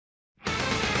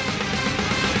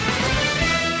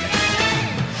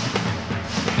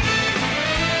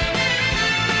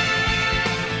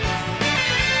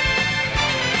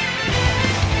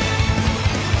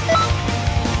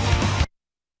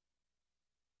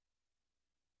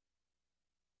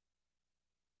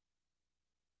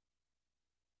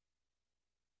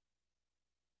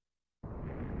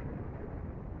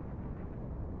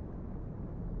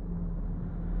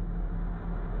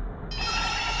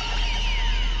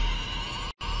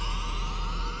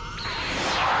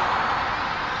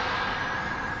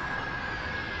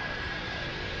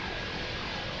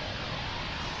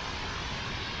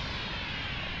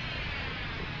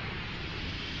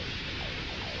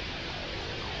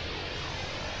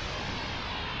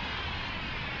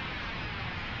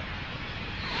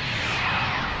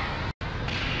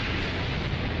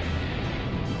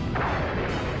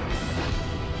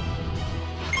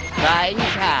Fine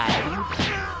time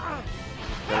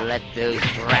to let those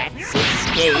brats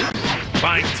escape.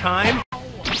 Fine time?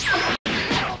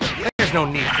 There's no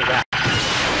need for that.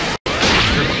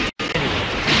 Anyway,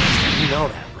 you know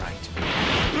that, right?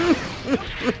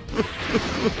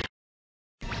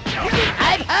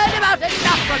 I've heard about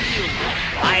enough from you.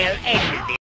 I'll end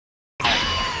this.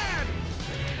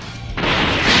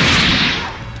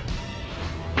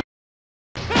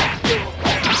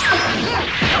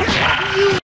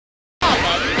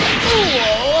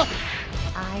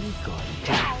 I'm going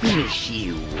to finish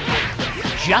you.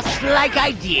 Just like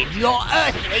I did your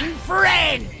Earthling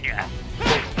friend!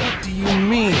 What do you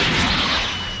mean?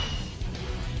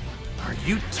 Are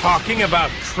you talking about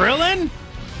Krillin?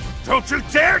 Don't you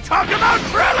dare talk about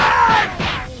Krillin!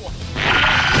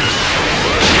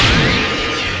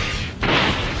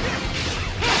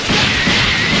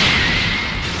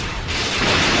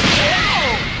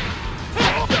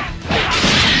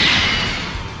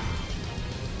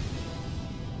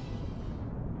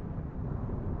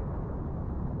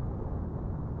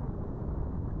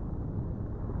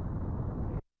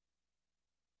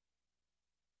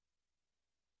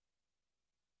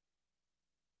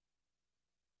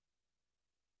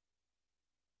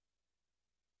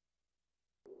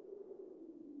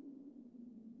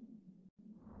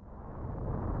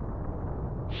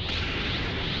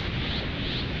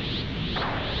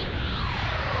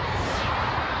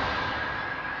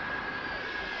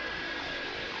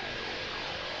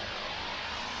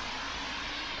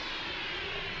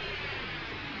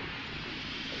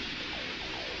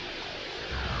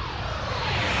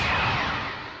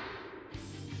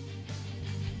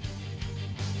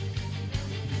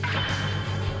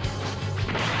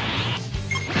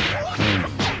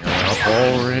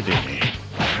 Already.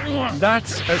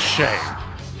 That's a shame.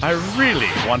 I really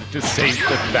wanted to save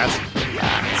the best for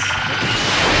last.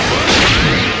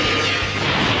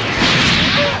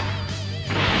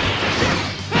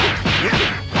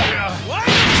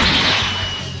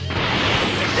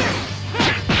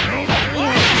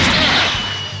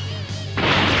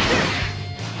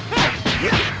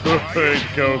 Good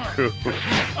Goku.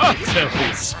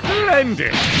 Utterly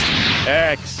splendid.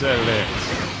 Excellent.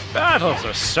 Battles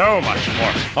are so much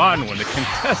more fun when the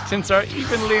contestants are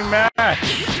evenly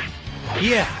matched.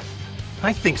 Yeah,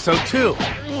 I think so too.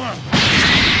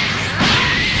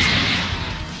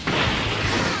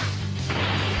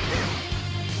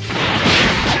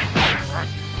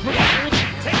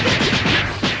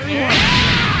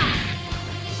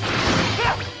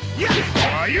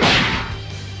 Are you?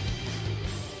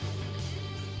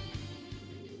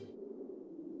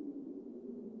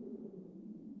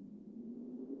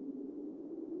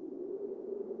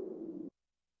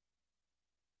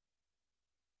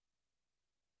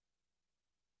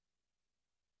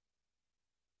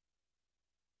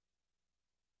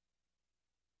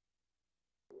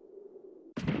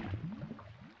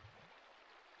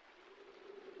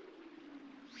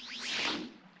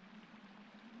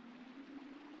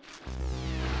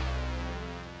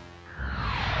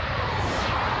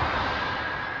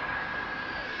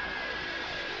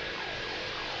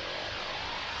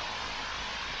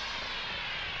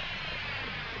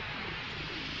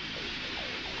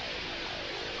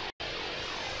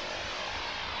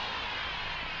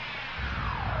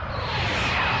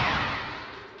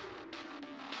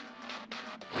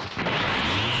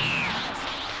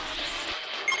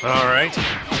 All right.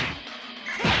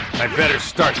 I better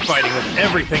start fighting with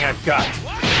everything I've got.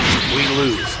 If we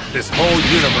lose, this whole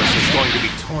universe is going to be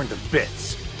torn to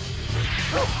bits.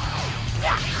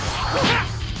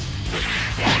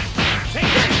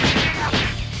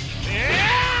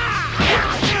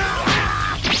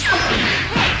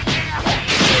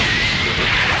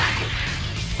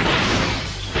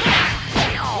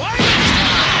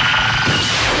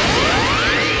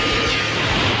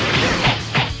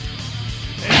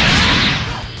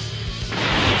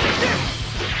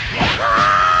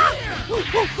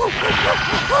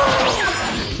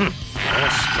 What a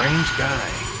strange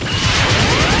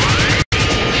guy.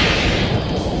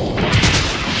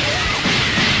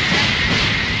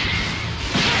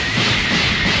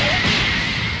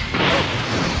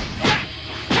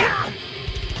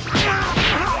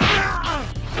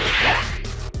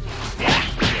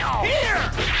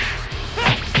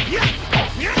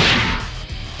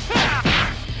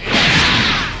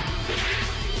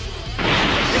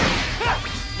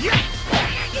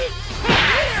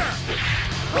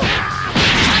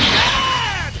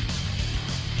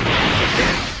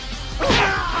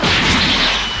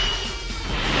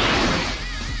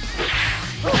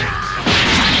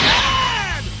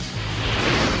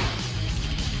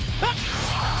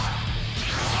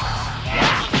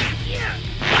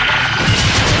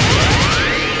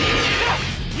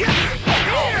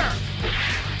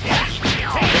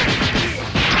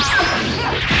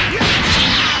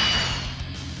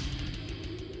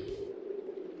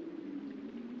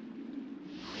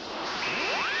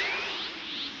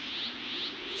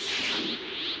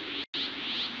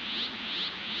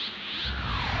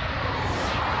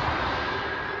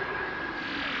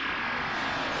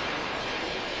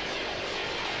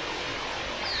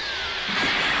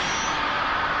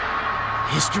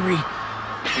 history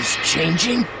is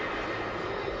changing?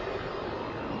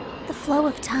 The flow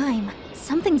of time.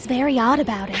 Something's very odd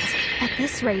about it. At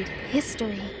this rate,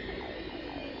 history.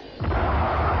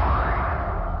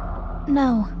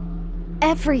 No.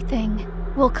 Everything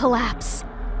will collapse.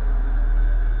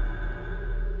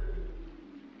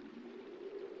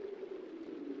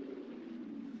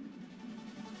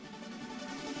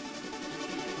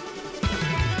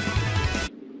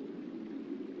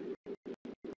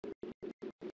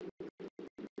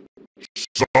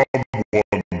 Someone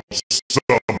summons you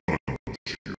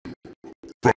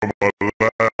from a land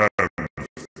far away.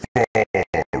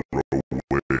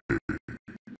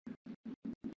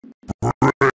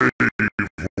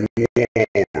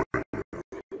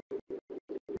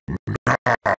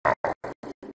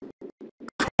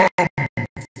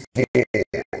 Brave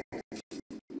warrior.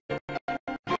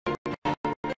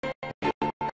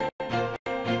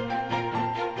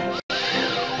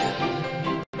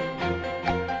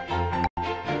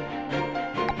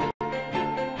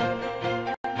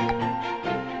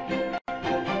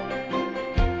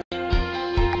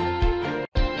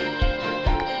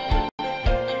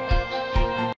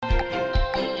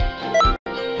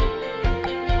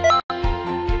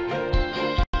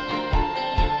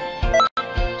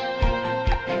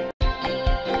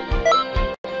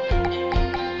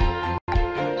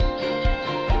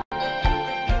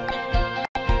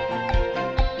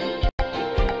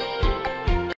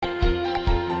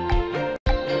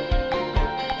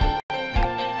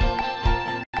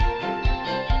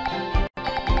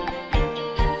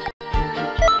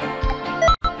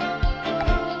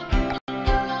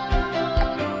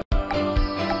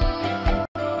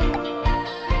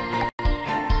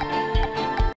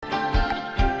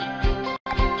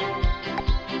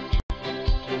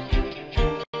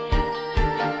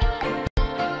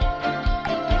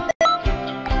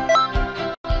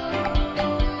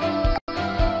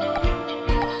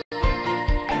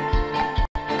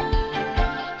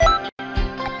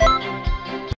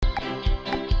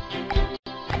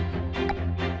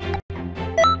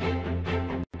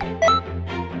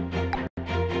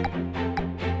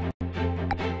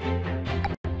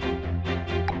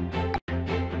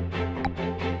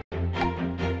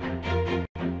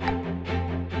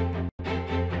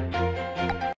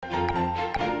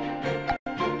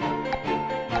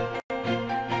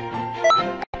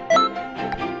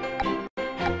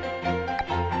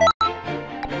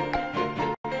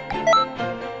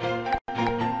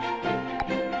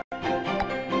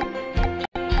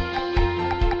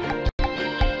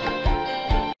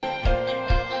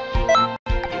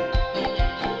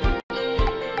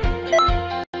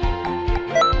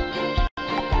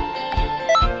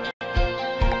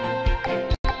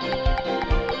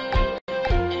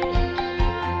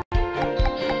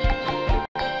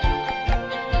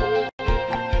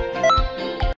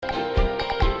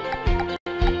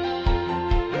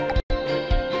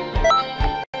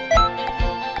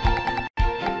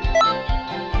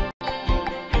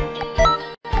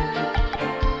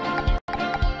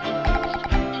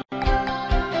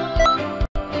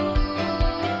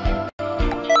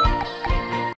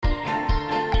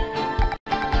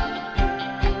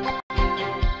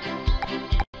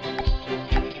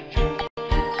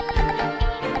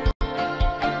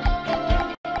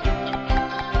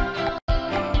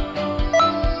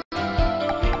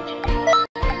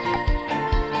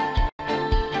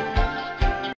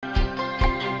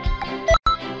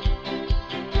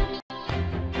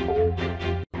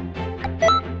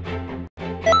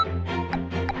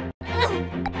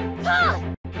 Now,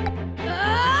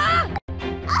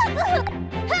 come forth.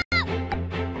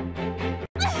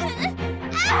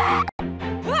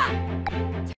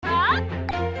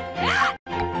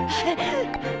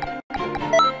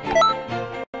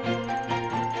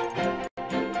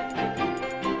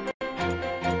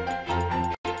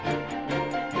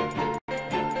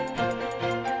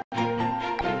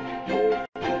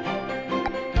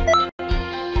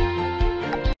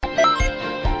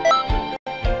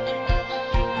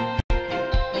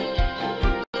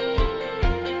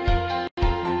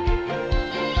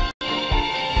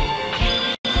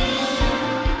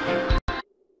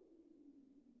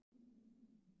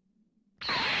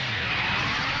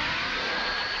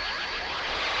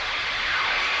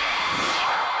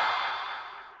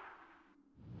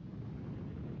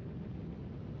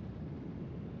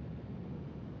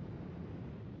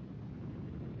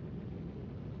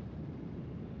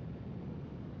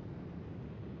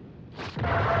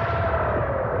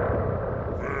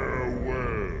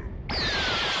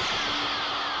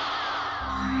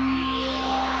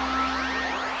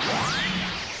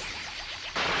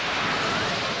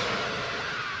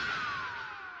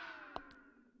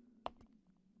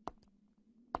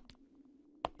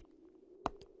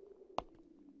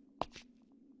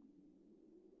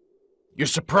 You're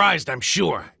surprised, I'm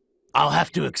sure. I'll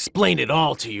have to explain it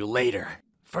all to you later.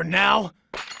 For now,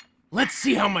 let's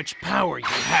see how much power you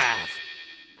have.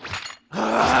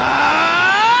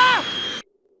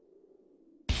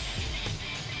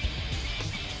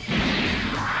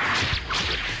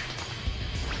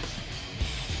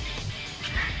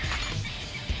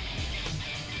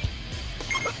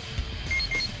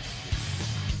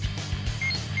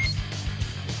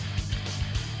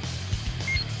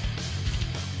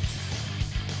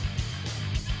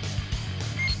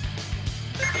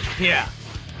 Yeah,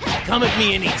 come at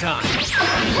me anytime.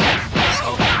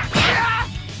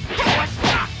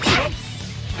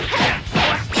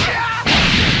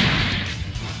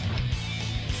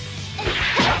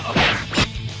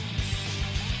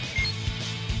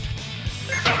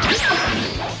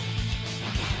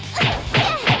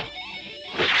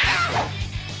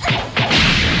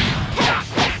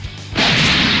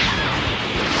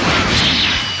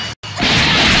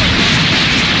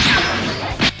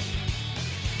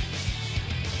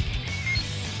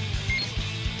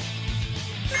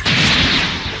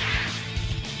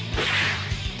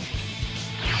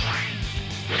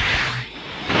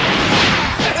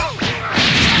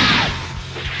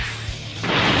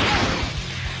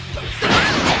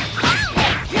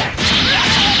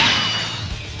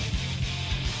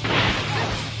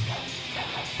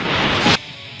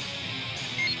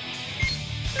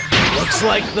 Looks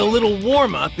like the little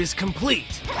warm-up is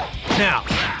complete. Now,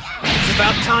 it's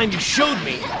about time you showed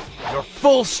me your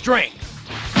full strength.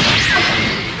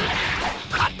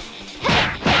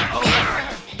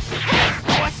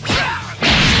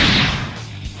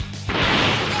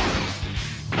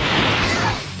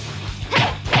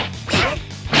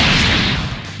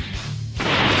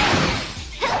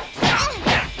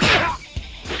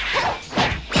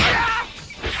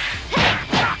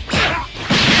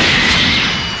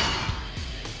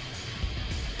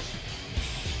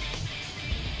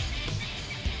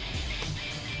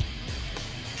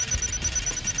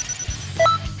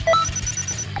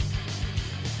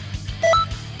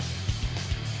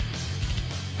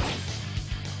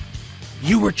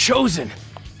 You were chosen.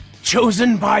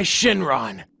 Chosen by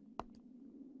Shinron.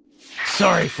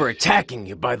 Sorry for attacking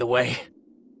you, by the way.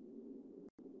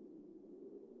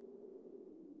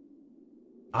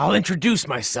 I'll introduce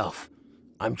myself.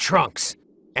 I'm Trunks,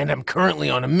 and I'm currently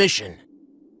on a mission.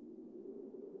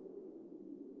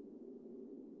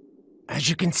 As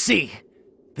you can see,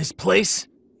 this place,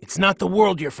 it's not the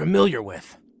world you're familiar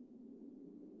with.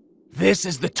 This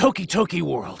is the Toki Toki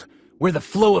world, where the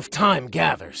flow of time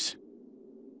gathers.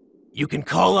 You can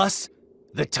call us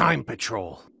the Time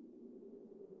Patrol.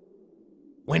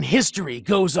 When history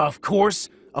goes off course,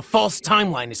 a false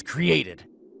timeline is created.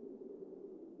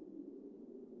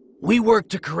 We work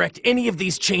to correct any of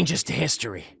these changes to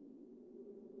history.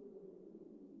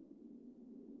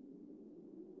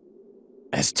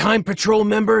 As Time Patrol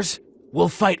members, we'll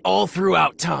fight all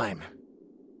throughout time.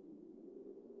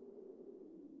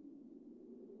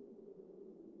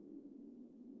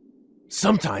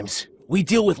 Sometimes, we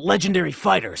deal with legendary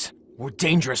fighters or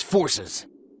dangerous forces.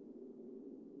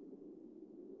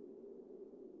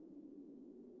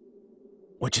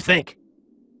 What you think?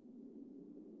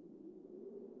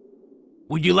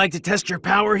 Would you like to test your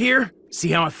power here?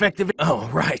 See how effective it— Oh,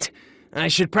 right. I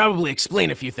should probably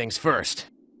explain a few things first.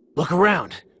 Look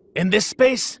around. In this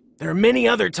space, there are many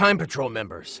other Time Patrol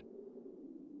members.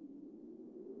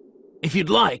 If you'd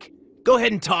like, go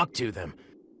ahead and talk to them.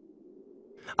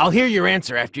 I'll hear your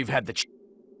answer after you've had the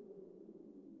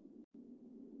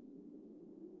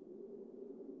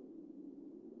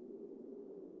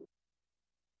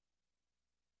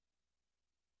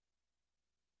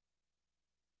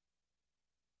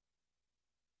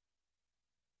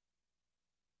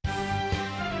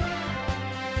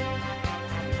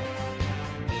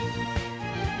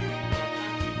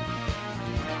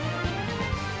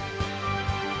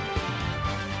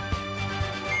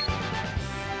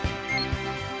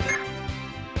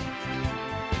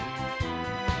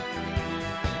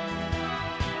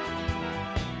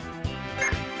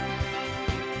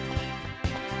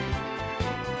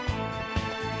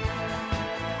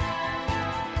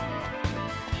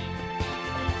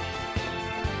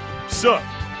Sup?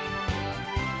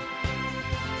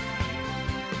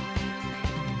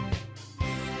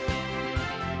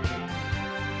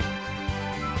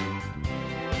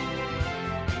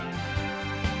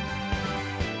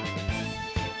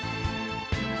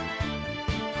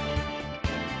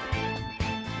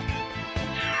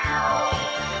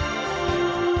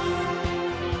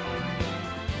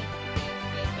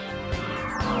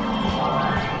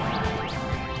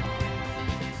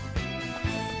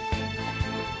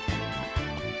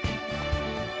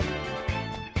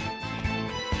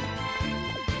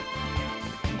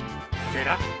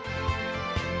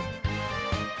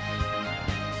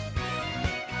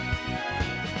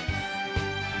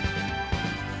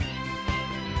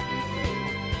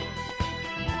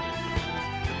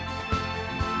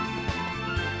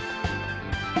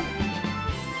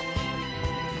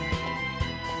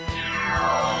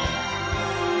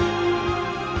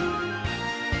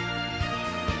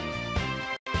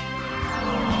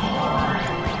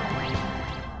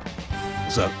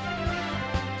 What's up?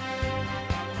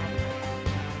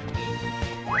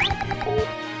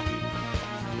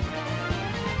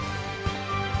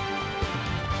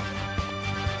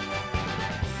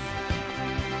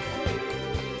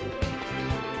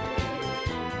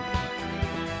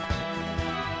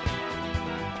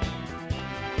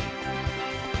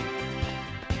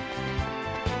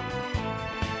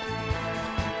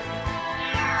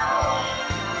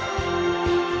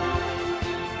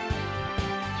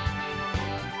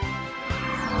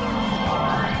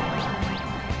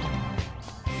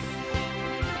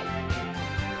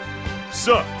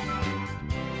 Sup?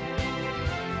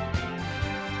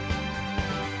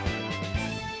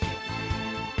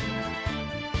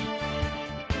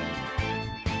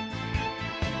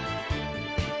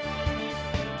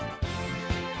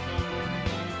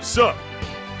 Sup?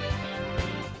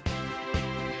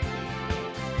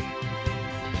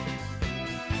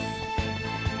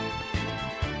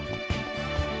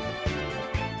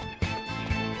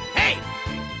 Hey!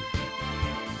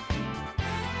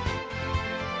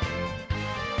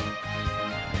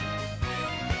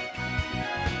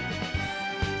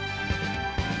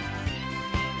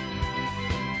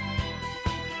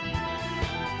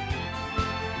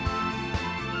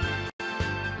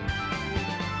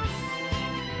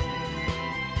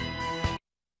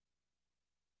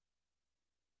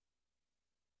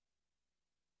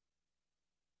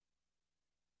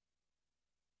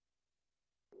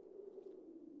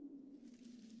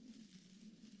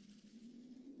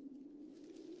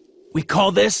 We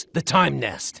call this the Time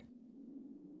Nest.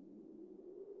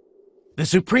 The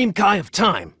Supreme Kai of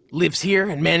Time lives here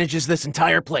and manages this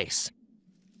entire place.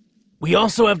 We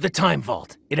also have the Time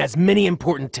Vault. It has many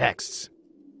important texts.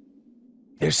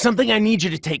 There's something I need you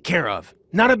to take care of.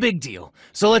 Not a big deal,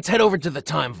 so let's head over to the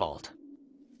Time Vault.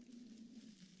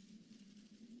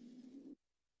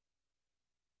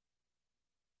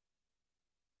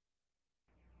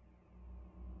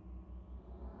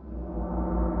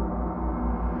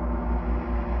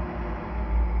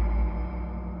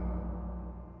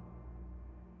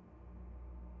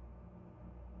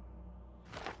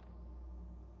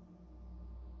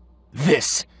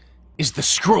 This is the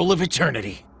Scroll of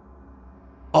Eternity.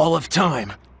 All of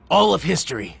time, all of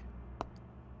history.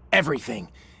 Everything.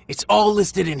 It's all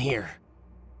listed in here.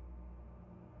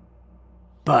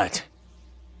 But...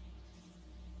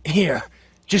 here,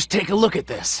 just take a look at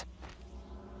this.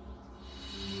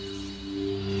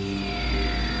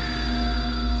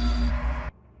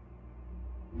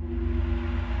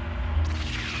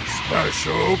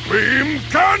 Special Beam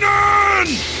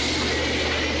Cannon!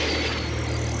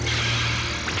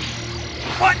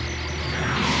 What?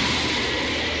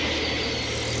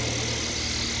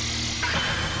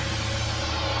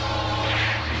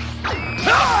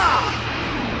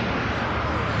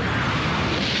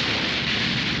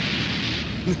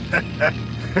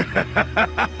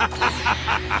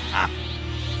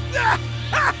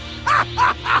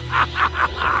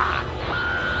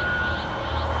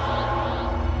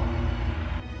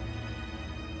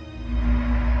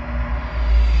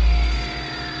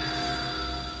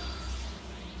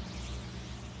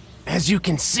 As you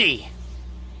can see,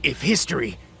 if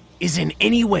history is in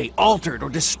any way altered or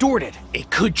distorted, it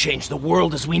could change the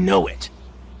world as we know it.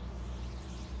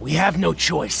 We have no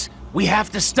choice. We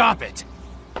have to stop it.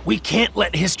 We can't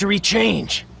let history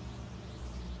change.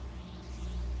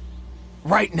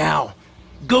 Right now,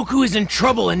 Goku is in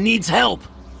trouble and needs help.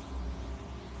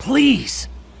 Please.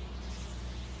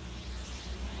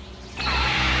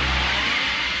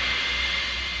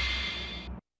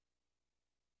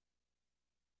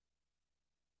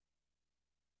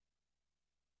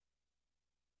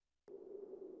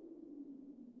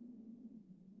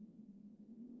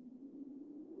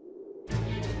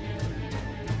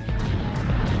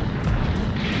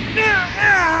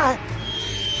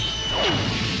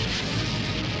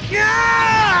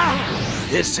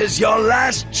 This is your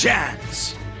last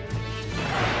chance.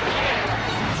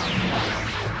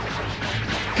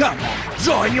 Come on,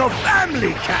 join your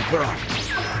family, Kakarot.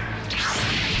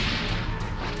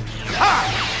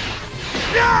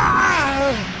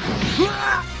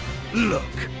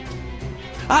 Look,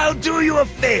 I'll do you a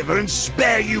favor and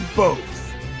spare you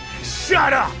both.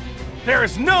 Shut up! There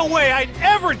is no way I'd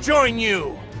ever join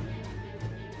you!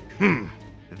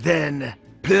 Then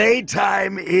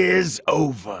playtime is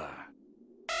over.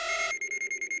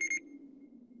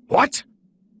 What?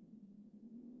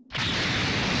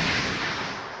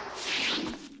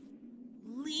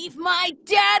 Leave my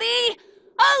daddy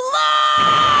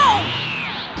alone!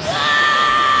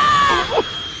 Ah!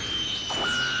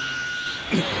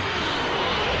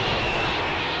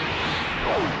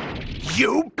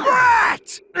 You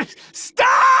brat!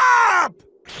 Stop!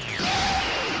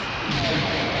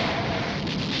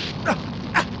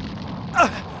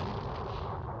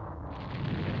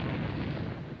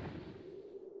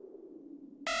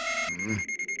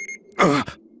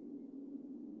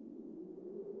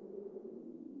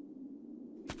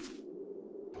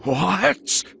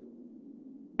 What?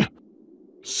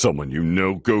 Someone you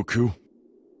know, Goku?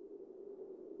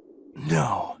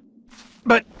 No.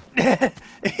 But...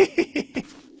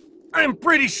 I'm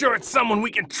pretty sure it's someone we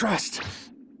can trust.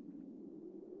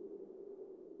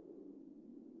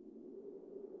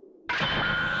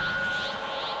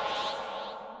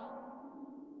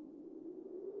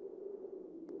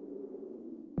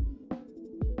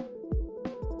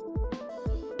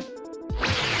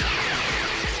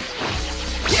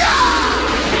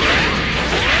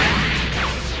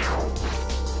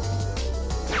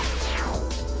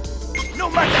 No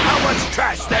matter how much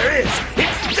trash there is,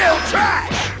 it's still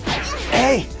trash!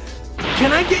 Hey,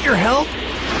 can I get your help?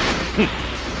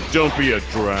 Don't be a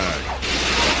drag.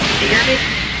 You hear me?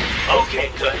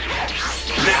 Okay, good.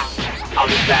 Now, I'll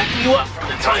be backing you up from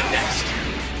the time nest.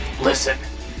 Listen,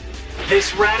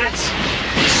 this Raditz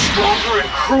is stronger and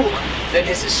crueler than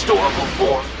his historical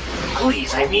form.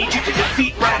 Please, I need you to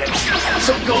defeat Raditz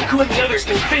so Goku and the others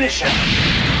can finish him.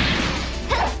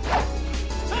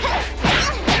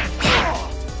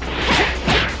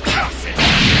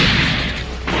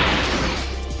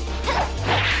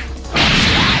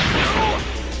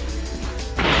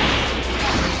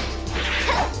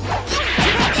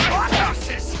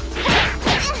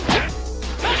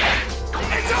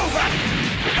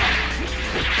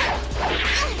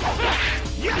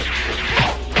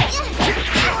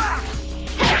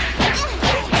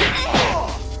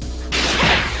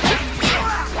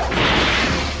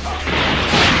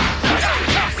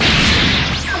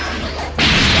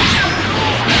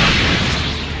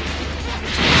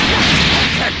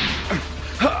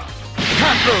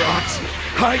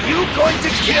 Are you going to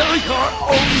kill your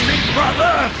only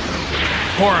brother?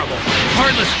 Horrible.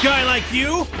 Heartless guy like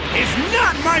you is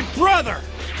not my brother!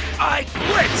 I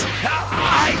quit!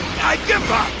 I give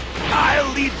up!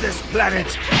 I'll leave this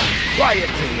planet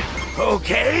quietly,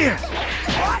 okay?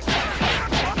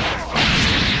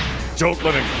 Don't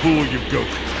let him fool you,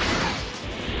 Goku.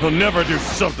 He'll never do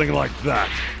something like that.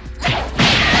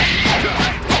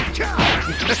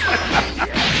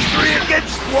 3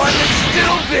 against 1 and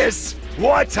still this!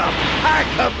 What a pack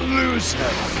of losers!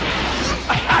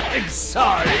 I'm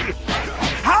sorry.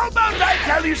 How about I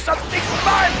tell you something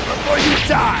fun before you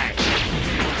die?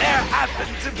 There happen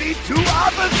to be 2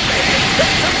 other Saiyans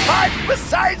to fight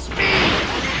besides me!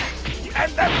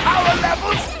 And their power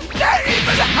levels, they're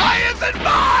even higher than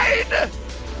mine!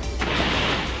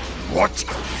 What?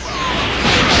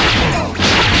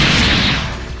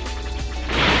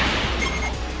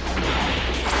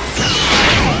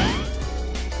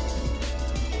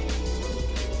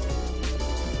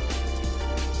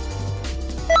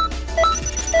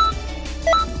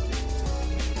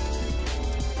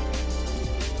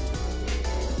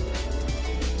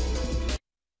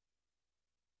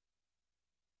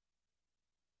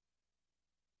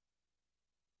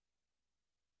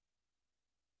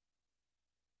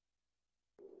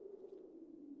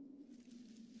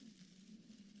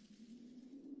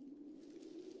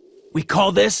 We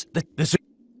call this the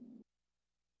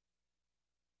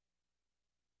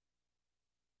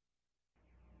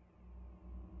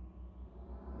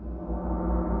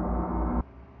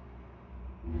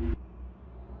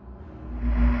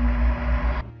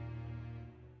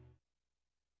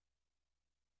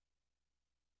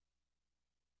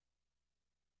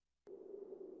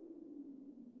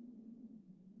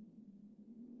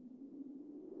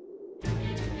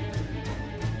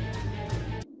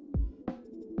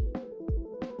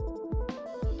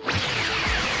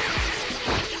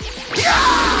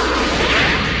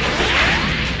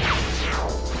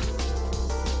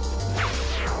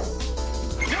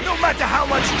No matter how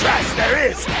much trash there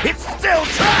is, it's still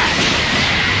trash!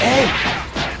 Hey,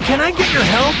 can I get your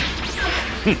help?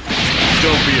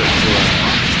 Don't be a drag.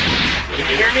 Can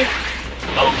you hear me?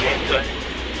 Okay, good.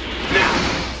 Now,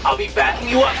 I'll be backing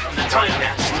you up from the time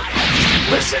nest.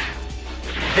 Listen,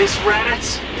 this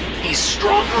Raditz, he's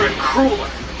stronger and crueler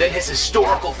than his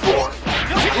historical form.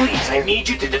 Please, I need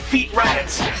you to defeat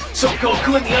Raditz, so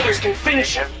Goku and the others can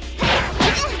finish him.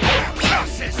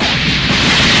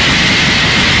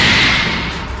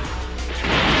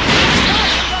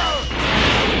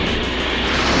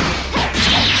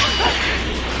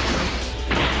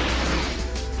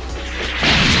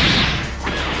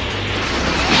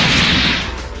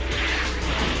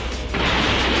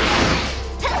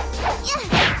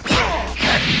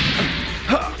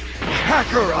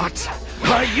 Kakarot,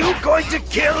 are you going to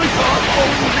kill your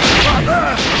only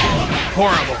brother?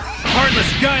 Horrible.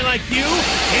 Heartless guy like you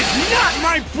is not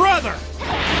my brother!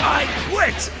 I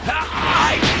quit!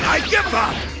 I give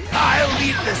up! I'll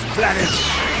leave this planet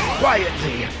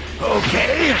quietly,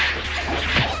 okay?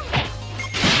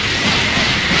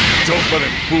 Don't let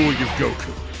him fool you,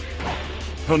 Goku.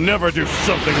 He'll never do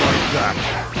something like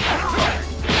that.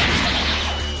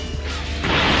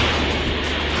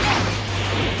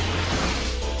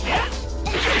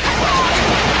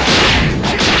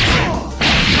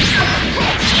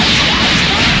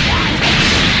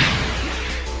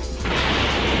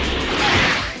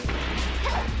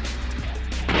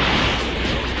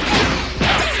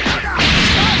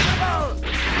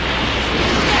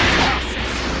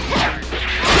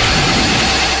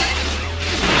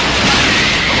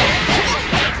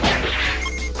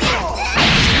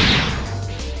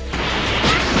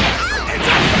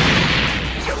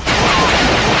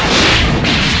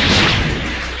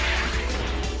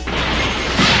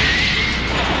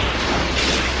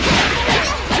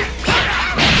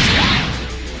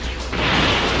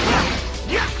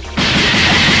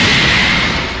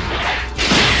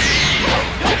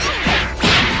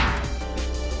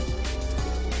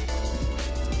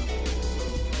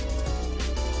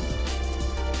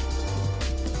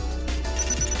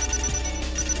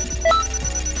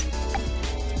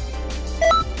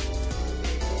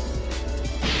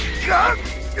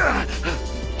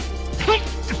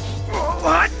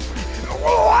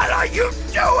 What are you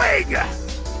doing?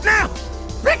 Now,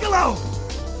 Piccolo,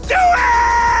 do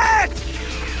it!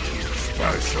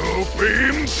 Special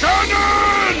Beam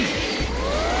Cannon!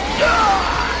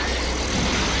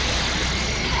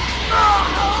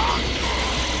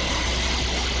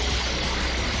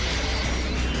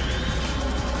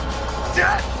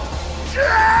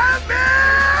 Damn it!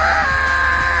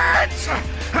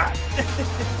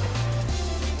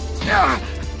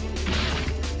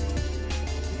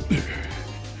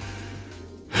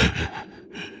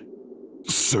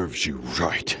 Serves you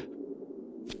right.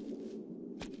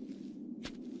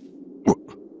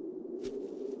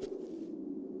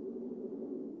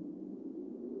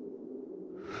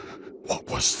 What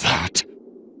was that?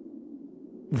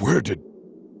 Where did...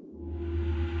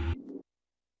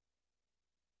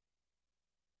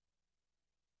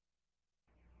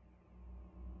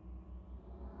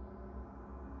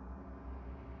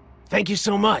 Thank you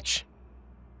so much.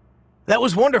 That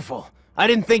was wonderful. I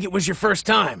didn't think it was your first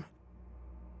time.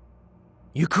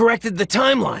 You corrected the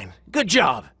timeline. Good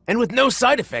job. And with no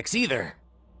side effects either.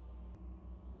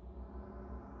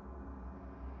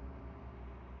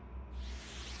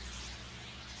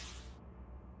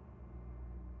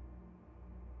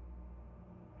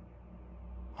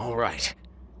 All right.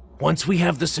 Once we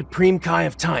have the Supreme Kai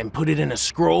of Time put it in a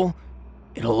scroll,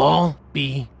 it'll all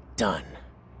be done.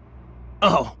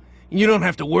 Oh, you don't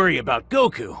have to worry about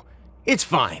Goku. It's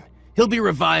fine. He'll be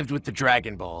revived with the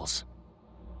Dragon Balls.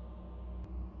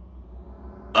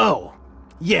 Oh,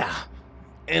 yeah.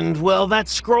 And, well, that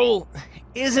scroll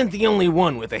isn't the only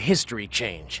one with a history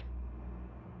change.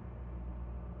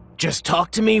 Just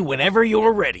talk to me whenever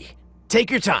you're ready.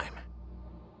 Take your time.